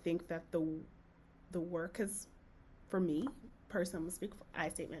I think that the work has, for me, personally, I'm gonna speak for I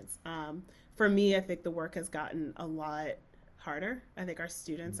statements. For me, I think the work has gotten a lot harder. I think our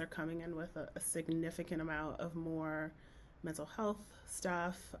students are coming in with a significant amount of more mental health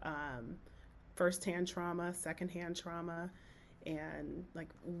stuff, firsthand trauma, secondhand trauma, and like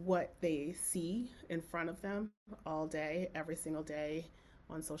what they see in front of them all day, every single day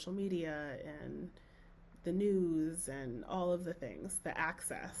on social media and the news and all of the things, the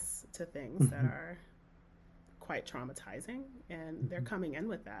access to things that are quite traumatizing, and they're coming in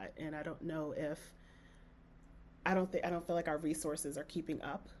with that. And I don't know if I don't feel like our resources are keeping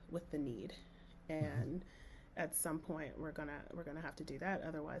up with the need. And at some point we're gonna have to do that.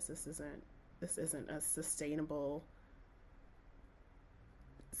 Otherwise this isn't a sustainable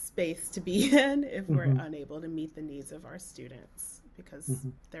space to be in if we're unable to meet the needs of our students, because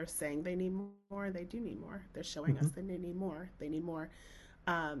they're saying they need more, they do need more. They're showing us that they need more. They need more.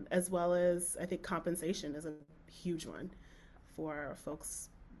 As well as I think compensation is a huge one for folks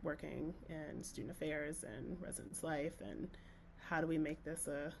working in student affairs and residence life, and how do we make this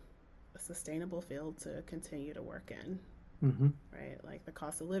a sustainable field to continue to work in, right? Like the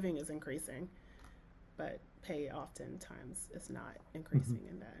cost of living is increasing, but pay oftentimes is not increasing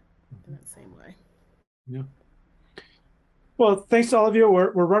in that same way. Yeah. Well, thanks to all of you.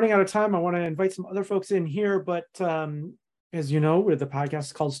 We're running out of time. I want to invite some other folks in here, but as you know, the podcast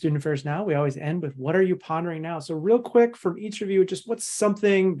is called Student Affairs Now. We always end with, what are you pondering now? So real quick from each of you, just what's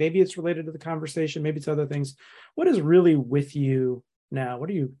something, maybe it's related to the conversation, maybe it's other things. What is really with you now? What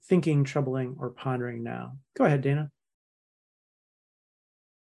are you thinking, troubling, or pondering now? Go ahead, Dana.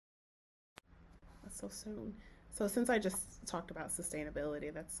 That's so soon. So since I just talked about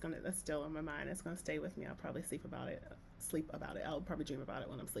sustainability, that's still on my mind. It's gonna stay with me. I'll probably sleep about it. I'll probably dream about it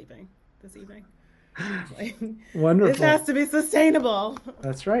when I'm sleeping this evening. Like, wonderful. It has to be sustainable.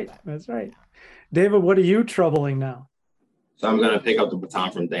 That's right. That's right. David, what are you troubling now? So I'm going to pick up the baton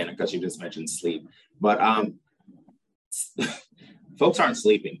from Dana because you just mentioned sleep. But folks aren't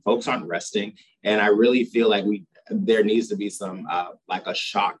sleeping. Folks aren't resting. And I really feel like there needs to be some like a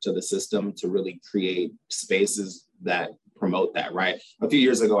shock to the system to really create spaces that promote that, right? A few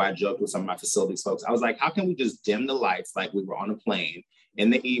years ago, I joked with some of my facilities folks. I was like, how can we just dim the lights like we were on a plane in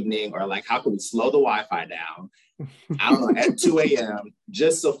the evening, or like, how can we slow the Wi-Fi down, I don't know, at 2 a.m.,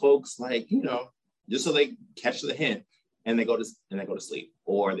 just so folks just so they catch the hint and they go to sleep,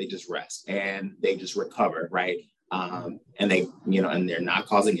 or they just rest and they just recover, right? And they, and they're not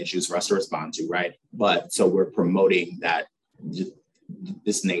causing issues for us to respond to, right? But so we're promoting that,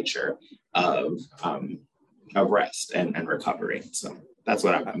 this nature of rest and recovery. So that's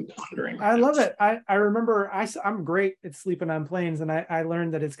what I'm pondering. I love it. I remember I'm great at sleeping on planes, and I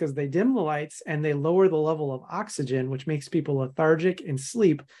learned that it's because they dim the lights and they lower the level of oxygen, which makes people lethargic and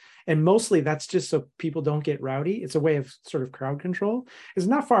sleep. And mostly that's just so people don't get rowdy. It's a way of sort of crowd control. It's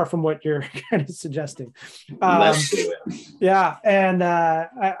not far from what you're kind of suggesting. Let's do it. Yeah. And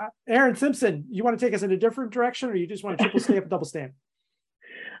Erin Simpson, you want to take us in a different direction, or you just want to triple stay up, double stand?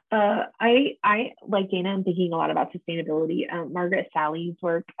 I like Dana, I'm thinking a lot about sustainability. Margaret Sally's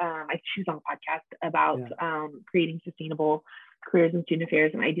work, she's on a podcast about creating sustainable careers in student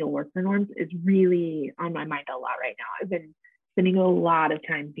affairs and ideal worker norms, is really on my mind a lot right now. I've been spending a lot of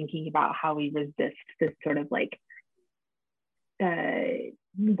time thinking about how we resist this sort of like way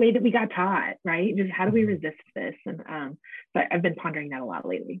that we got taught, right? Just how do we resist this? And so I've been pondering that a lot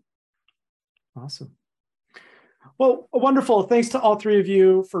lately. Awesome. Well, wonderful. Thanks to all three of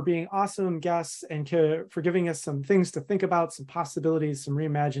you for being awesome guests and for giving us some things to think about, some possibilities, some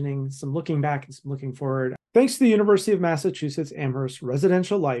reimagining, some looking back and some looking forward. Thanks to the University of Massachusetts Amherst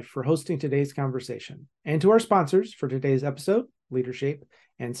Residential Life for hosting today's conversation, and to our sponsors for today's episode, LeaderShape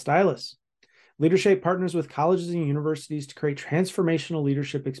and Stylus. LeaderShape partners with colleges and universities to create transformational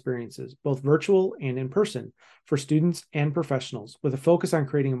leadership experiences, both virtual and in person, for students and professionals, with a focus on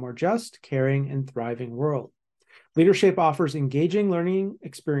creating a more just, caring, and thriving world. LeaderShape offers engaging learning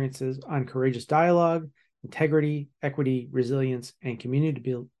experiences on courageous dialogue, integrity, equity, resilience, and community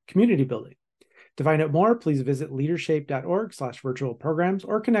building. To find out more, please visit leadershape.org/virtual programs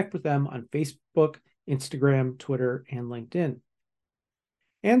or connect with them on Facebook, Instagram, Twitter, and LinkedIn.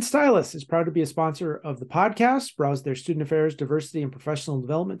 And Stylus is proud to be a sponsor of the podcast. Browse their student affairs, diversity, and professional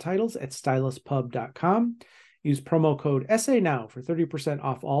development titles at styluspub.com. Use promo code SANOW for 30%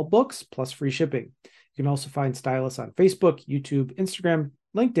 off all books plus free shipping. You can also find Stylus on Facebook, YouTube, Instagram,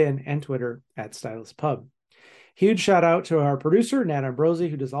 LinkedIn, and Twitter at StylusPub. Huge shout out to our producer, Nat Ambrosi,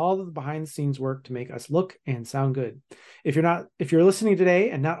 who does all of the behind the scenes work to make us look and sound good. If you're listening today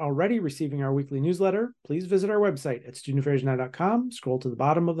and not already receiving our weekly newsletter, please visit our website at studentaffairsnow.com. Scroll to the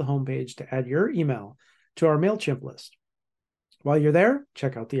bottom of the homepage to add your email to our MailChimp list. While you're there,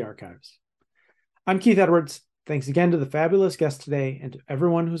 check out the archives. I'm Keith Edwards. Thanks again to the fabulous guest today and to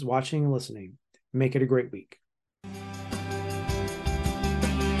everyone who's watching and listening. Make it a great week.